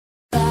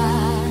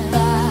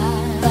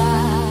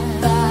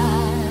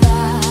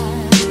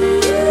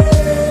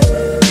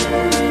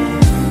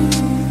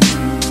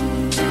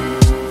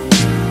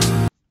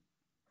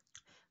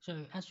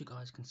as you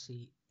guys can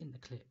see in the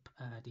clip,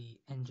 the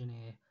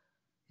engineer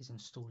is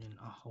installing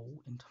a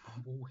hole into my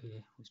wall here.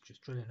 He's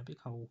just drilling a big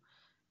hole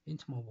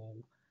into my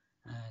wall,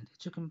 and it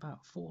took him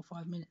about 4 or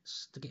 5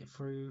 minutes to get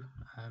through.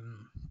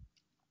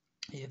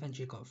 He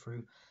eventually got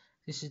through.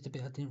 This is the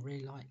bit I didn't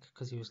really like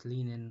because he was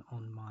leaning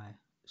on my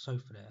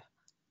sofa there,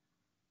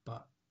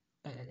 but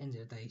at the end of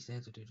the day he's there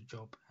to do the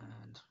job,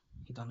 and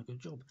he done a good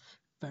job.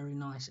 Very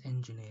nice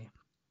engineer,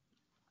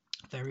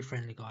 very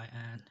friendly guy,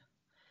 and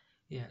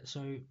yeah,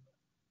 so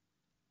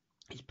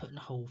he's putting a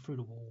hole through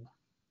the wall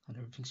and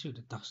everything. See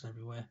the dust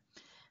everywhere,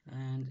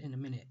 and in a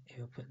minute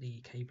he'll put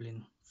the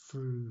cabling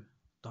through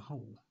the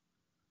hole.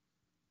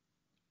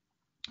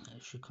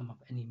 It should come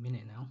up any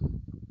minute now,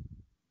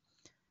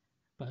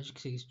 but as you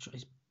can see it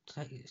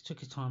took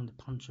his time to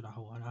puncture the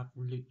hole, and I've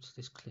looped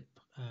this clip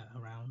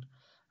around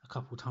a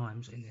couple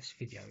times in this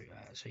video,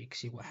 so you can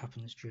see what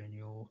happens during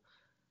your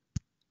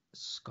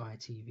Sky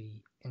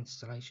TV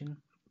installation.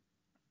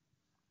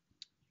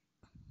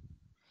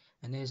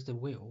 And there's the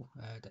wheel.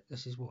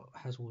 This is what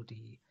has all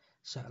the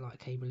satellite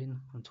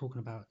cabling. I'm talking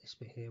about this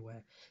bit here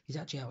where he's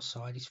actually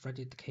outside. He's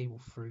threaded the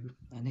cable through,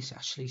 and this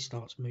actually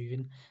starts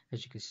moving,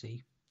 as you can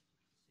see.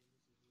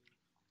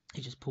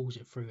 He just pulls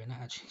it through, and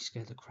that actually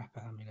scared the crap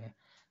out of me there.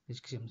 As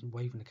you can see, I'm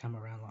waving the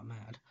camera around like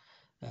mad.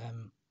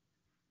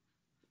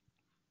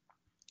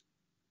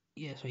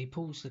 Yeah, so he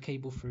pulls the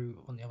cable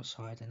through on the other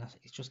side, and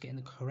it's just getting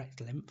the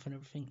correct length and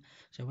everything.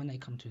 So when they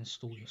come to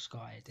install your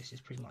Sky, this is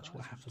pretty much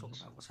what happens. Talk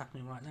about what's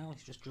happening right now.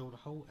 He's just drilled a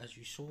hole, as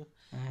you saw,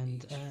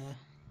 and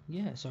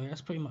yeah, so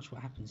that's pretty much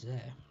what happens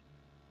there.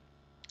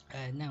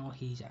 Now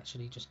he's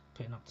actually just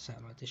putting up the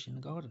satellite dish in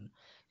the garden.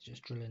 He's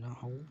just drilling a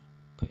hole,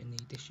 putting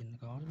the dish in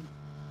the garden,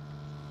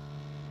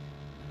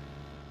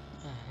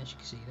 as you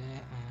can see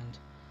there. And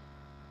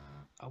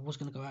I was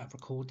going to go out and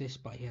record this,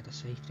 but he had a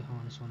safety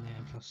harness on there,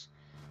 and plus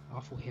I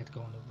thought he had to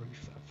go on the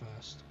roof at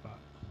first, but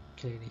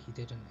clearly he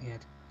didn't. He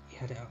had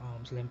it at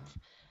arm's length,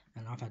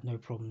 and I've had no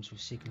problems with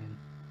signalling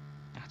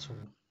at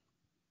all.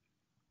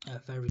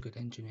 Very good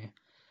engineer.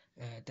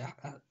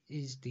 That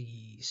is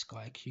the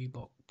Sky Q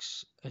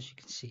box, as you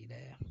can see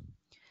there.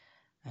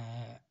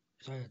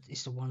 So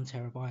it's the 1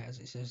 terabyte, as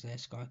it says there,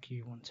 Sky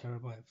Q 1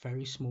 terabyte,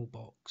 very small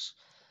box.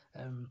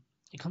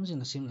 It comes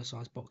in a similar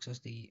size box as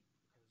the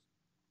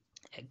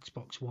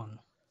Xbox One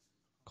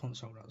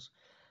console does.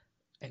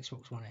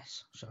 Xbox One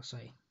S, shall I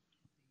say.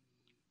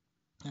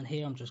 And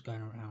here I'm just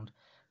going around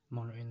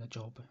monitoring the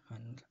job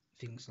and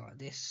things like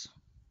this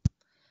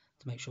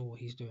to make sure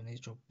he's doing his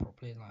job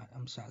properly. Like,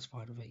 I'm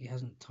satisfied with it. He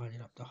hasn't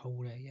tidied up the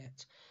hole there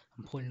yet.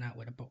 I'm pointing out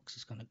where the box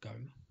is going to go,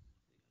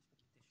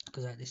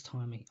 because at this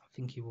time I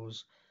think he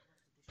was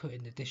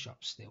putting the dish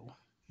up still.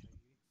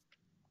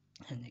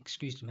 And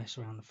excuse the mess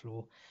around the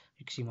floor.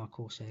 You can see my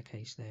Corsair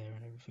case there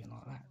and everything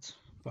like that.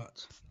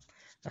 But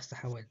that's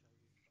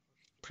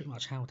pretty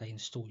much how they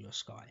install your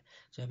Sky.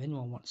 So if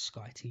anyone wants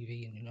Sky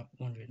TV and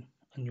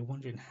you're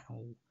wondering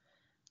how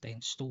they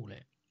install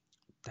it,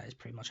 that is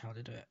pretty much how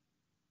they do it.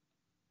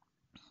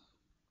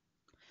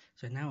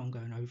 So now I'm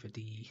going over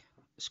the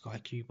Sky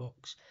Q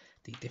box,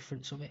 the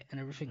difference of it and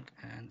everything,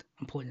 and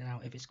I'm pointing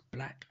out if it's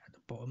black at the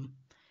bottom,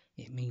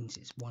 it means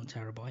it's 1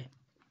 terabyte,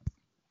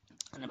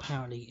 and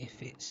apparently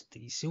if it's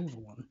the silver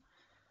one,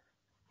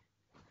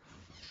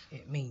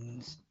 it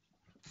means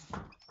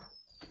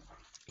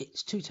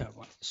it's 2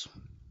 terabytes.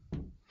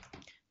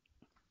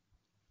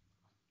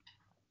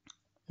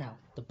 Now,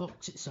 the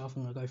box itself,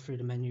 I'm going to go through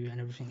the menu and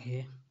everything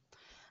here,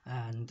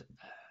 and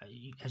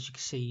as you can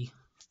see,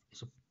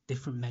 it's a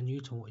different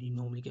menu to what you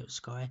normally get with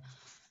Sky,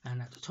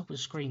 and at the top of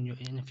the screen,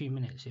 in a few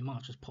minutes, it might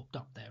have just popped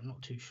up there, I'm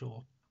not too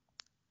sure.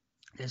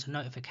 There's a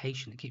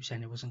notification that keeps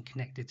saying it wasn't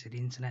connected to the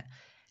internet.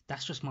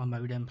 That's just my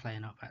modem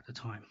playing up at the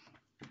time.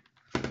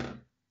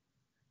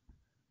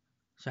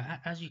 So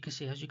as you can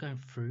see, as you're going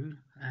through,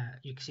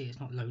 you can see it's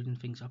not loading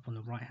things up on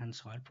the right hand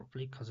side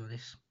properly because of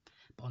this.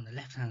 But on the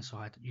left hand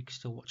side, you can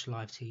still watch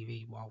live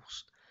TV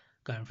whilst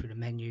going through the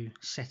menu,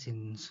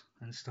 settings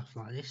and stuff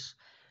like this,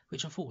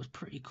 which I thought was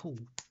pretty cool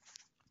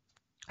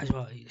as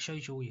well. It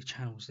shows you all your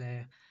channels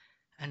there,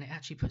 and it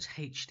actually puts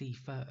HD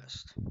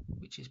first,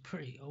 which is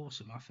pretty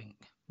awesome, I think.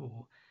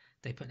 Or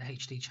they put the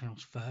HD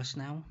channels first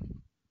now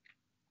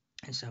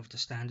instead of the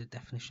standard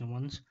definition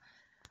ones.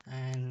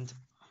 And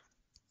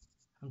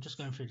I'm just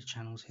going through the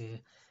channels here,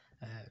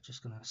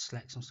 just going to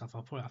select some stuff.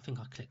 I think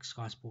I clicked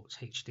Sky Sports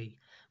HD,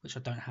 which I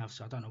don't have,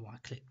 so I don't know why I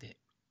clicked it.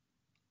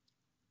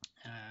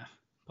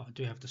 But I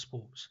do have the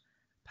sports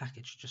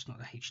package, just not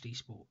the HD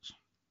sports.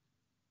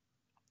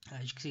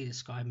 As you can see, the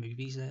Sky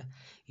Movies there.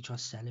 He tried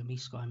selling me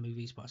Sky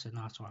Movies, but I said,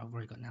 no, it's alright, I've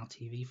already got Now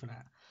TV for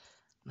that.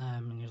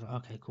 And he was like,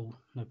 okay, cool,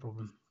 no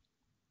problem.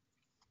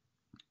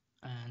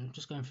 And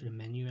just going through the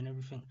menu and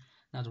everything.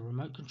 Now, the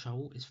remote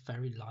control is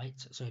very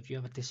light, so if you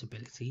have a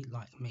disability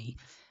like me,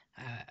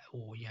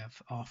 or you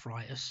have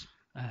arthritis,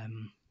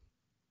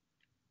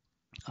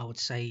 I would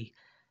say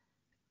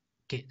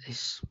get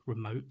this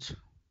remote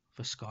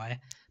for Sky,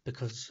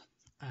 because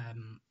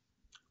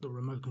the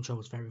remote control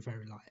is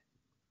very light.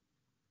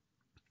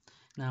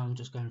 Now I'm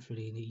just going through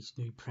these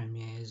new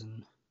premieres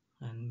and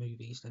and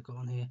movies they've got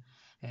on here.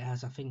 It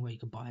has a thing where you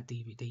can buy a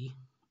DVD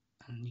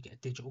and you get a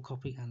digital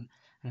copy and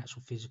an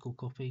actual physical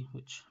copy,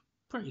 which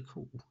pretty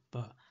cool,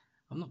 but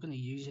I'm not going to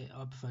use it.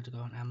 I prefer to go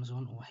on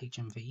Amazon or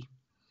HMV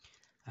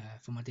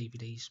for my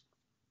DVDs.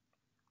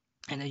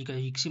 And there you go,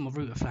 you can see my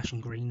router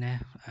flashing green there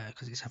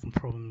because it's having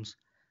problems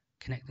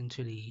connecting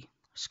to the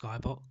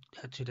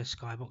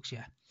Skybox,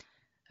 yeah,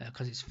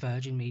 because it's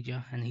Virgin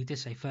Media, and he did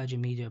say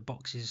Virgin Media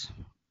boxes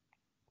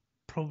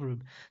probably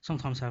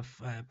sometimes have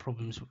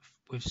problems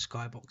with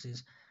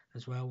Skyboxes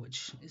as well,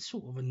 which is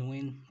sort of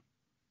annoying.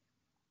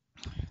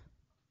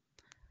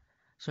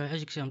 So as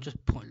you can see, I'm just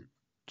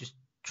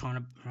trying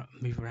to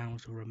move around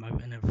with the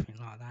remote and everything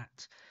like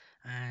that,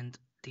 and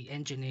the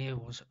engineer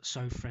was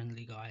so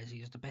friendly, guys.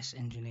 He was the best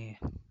engineer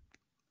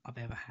I've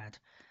ever had.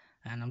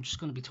 And I'm just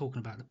going to be talking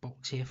about the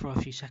box here for a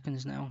few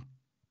seconds now,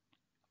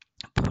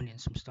 pointing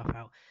some stuff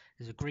out.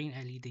 There's a green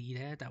LED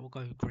there that will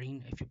go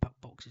green if your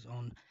box is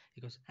on.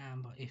 It goes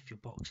amber if your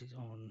box is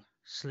on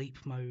sleep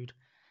mode,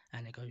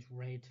 and it goes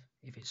red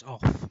if it's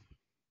off.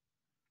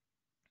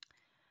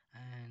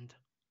 And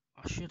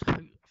I should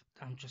hope,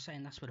 I'm just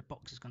saying, that's where the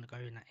box is going to go,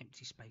 in that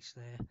empty space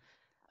there.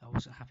 I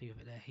wasn't happy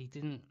with it there. He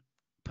didn't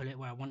put it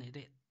where I wanted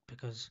it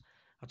because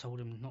I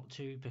told him not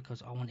to,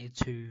 because I wanted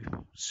to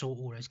sort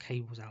all those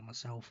cables out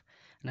myself.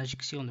 And as you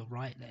can see on the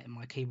right there,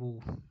 my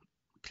cable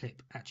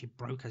clip actually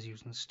broke as he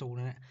was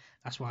installing it.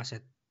 That's why I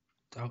said,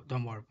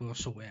 don't worry, we'll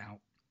sort it out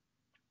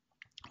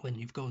when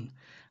you've gone.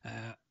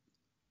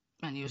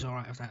 And he was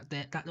alright with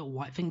that. That little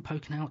white thing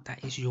poking out,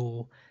 that is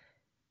your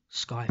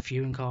Sky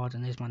viewing card,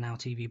 and there's my Now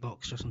TV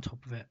box just on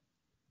top of it.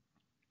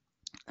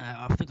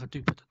 I think I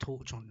do put the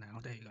torch on now.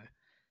 There you go.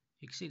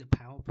 You can see the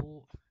power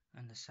port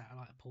and the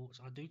satellite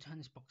ports. I do turn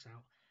this box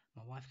out.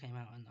 My wife came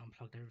out and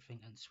unplugged everything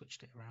and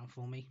switched it around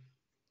for me.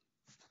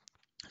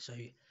 So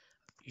you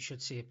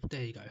should see it.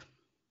 There you go.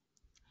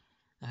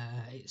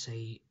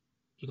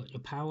 You got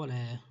your power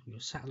there, your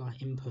satellite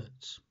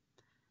inputs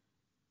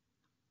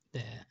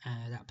there.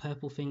 That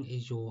purple thing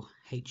is your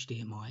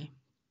HDMI.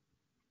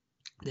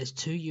 There's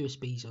two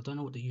USBs. I don't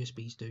know what the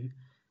USBs do.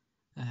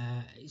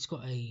 It's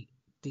got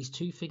these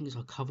two things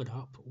are covered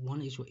up.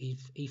 One is your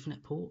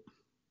Ethernet port.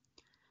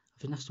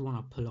 I think that's the one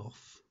I pull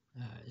off.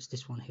 It's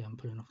this one here I'm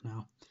pulling off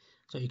now.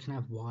 So you can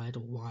have wired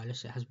or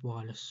wireless. It has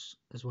wireless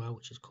as well,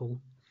 which is cool.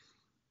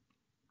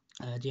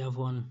 The other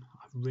one,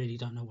 I really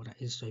don't know what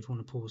that is, so if you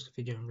want to pause the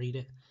video and read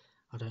it,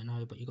 I don't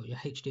know. But you've got your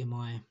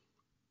HDMI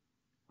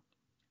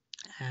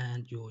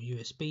and your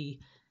USB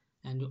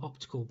and your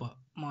optical, but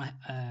my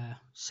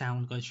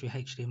sound goes through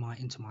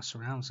HDMI into my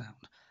surround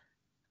sound.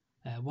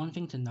 One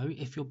thing to note,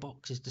 if your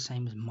box is the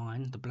same as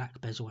mine, the black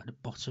bezel at the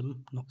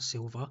bottom, not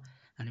silver,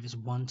 and if it's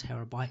 1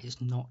 terabyte,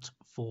 it's not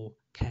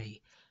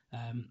 4K.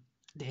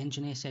 The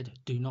engineer said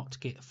do not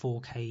get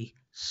 4K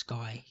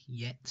Sky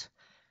yet.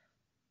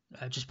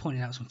 Just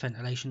pointing out some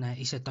ventilation there.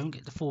 He said don't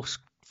get the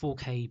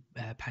 4K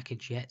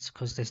package yet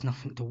because there's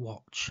nothing to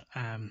watch.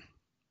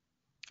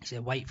 He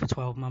said wait for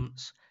 12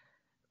 months.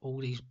 All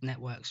these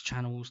networks,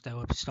 channels, they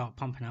will start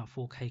pumping out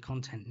 4K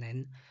content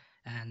then,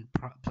 and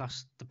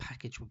plus the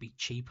package will be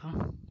cheaper,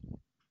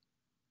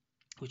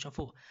 which I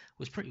thought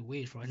was pretty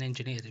weird for an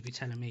engineer to be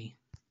telling me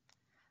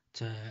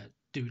to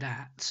do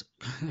that,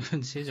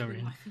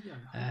 considering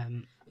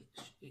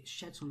it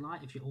sheds some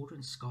light if you're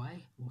ordering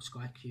Sky or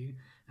Sky Q.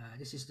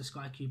 This is the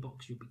Sky Q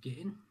box you'll be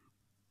getting.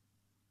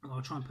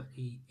 I'll try and put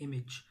the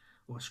image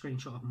or a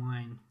screenshot of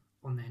mine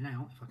on there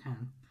now if I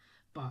can,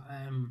 but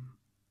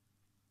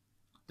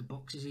the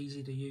box is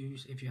easy to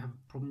use. If you have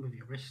a problem with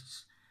your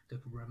wrists, the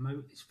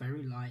remote is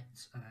very light,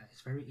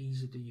 it's very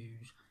easy to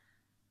use.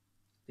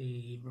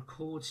 The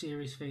record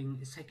series thing,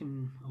 it's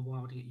taken a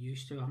while to get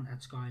used to. I haven't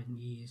had Sky in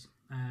years,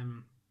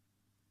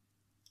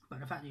 but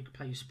the fact that you can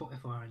play your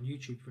Spotify and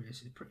YouTube through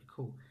this is pretty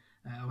cool.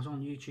 I was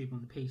on YouTube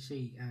on the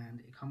PC and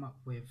it come up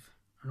with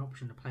an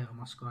option to play it on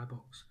my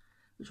Skybox,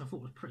 which I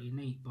thought was pretty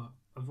neat, but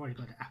I've already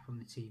got the app on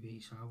the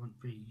TV, so I wouldn't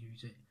really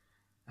use it.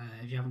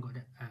 If you haven't got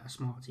a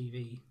smart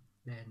TV,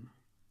 then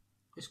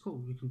it's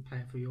cool, you can play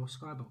it through your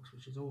Skybox,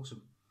 which is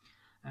awesome.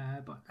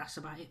 But that's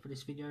about it for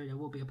this video. There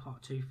will be a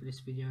part 2 for this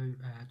video,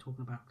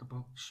 talking about the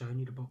box, showing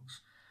you the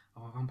box.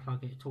 I'll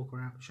unplug it, talk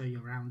around, show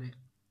you around it,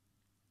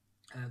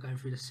 going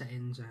through the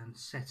settings and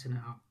setting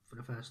it up for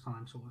the first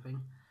time sort of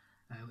thing,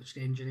 which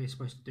the engineer is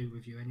supposed to do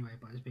with you anyway,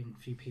 but there's been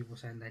a few people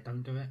saying they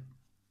don't do it.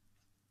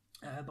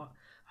 But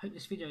I hope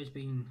this video has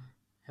been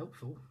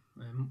helpful.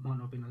 Might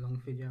not have been a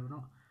long video or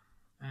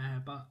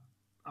not, but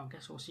I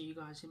guess I'll see you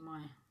guys in my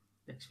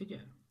next video.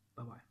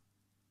 Bye bye.